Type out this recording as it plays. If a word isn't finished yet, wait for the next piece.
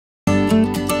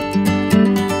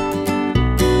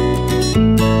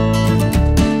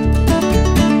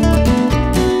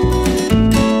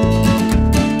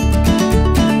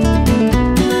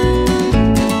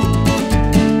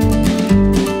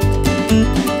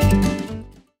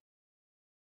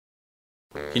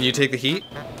Can you take the heat?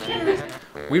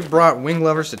 We've brought wing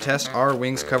lovers to test our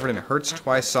wings covered in Hertz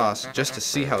Twice sauce just to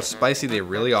see how spicy they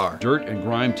really are. Dirt and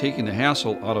grime taking the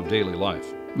hassle out of daily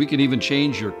life. We can even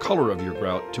change your color of your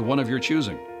grout to one of your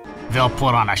choosing. They'll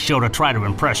put on a show to try to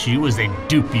impress you as they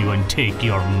dupe you and take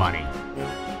your money.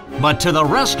 But to the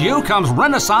rescue comes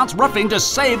Renaissance Roofing to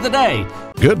save the day.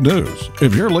 Good news.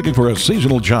 If you're looking for a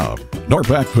seasonal job,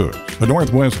 Norpac Foods, the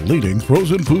Northwest's leading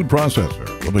frozen food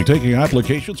processor, will be taking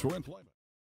applications for employment.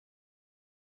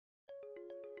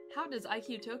 How does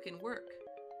IQ Token work?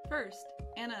 First,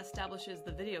 Anna establishes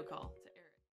the video call to Eric.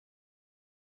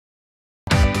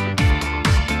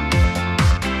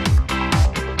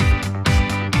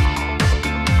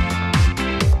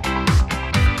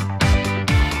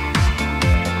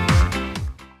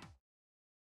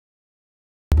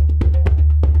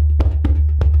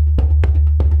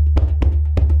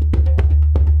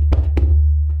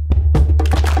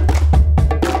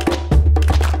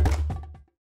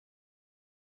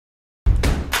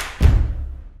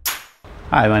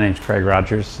 Hi, my name is Craig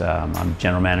Rogers. I'm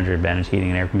General Manager, Advantage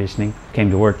Heating and Air Conditioning.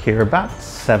 Came to work here about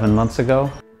 7 months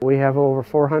ago. We have over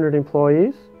 400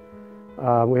 employees.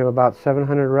 We have about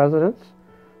 700 residents.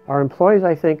 Our employees,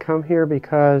 I think, come here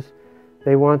because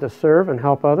they want to serve and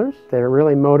help others. They're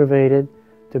really motivated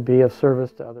to be of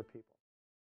service to other people.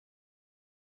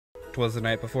 'Twas the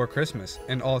night before Christmas,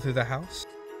 and all through the house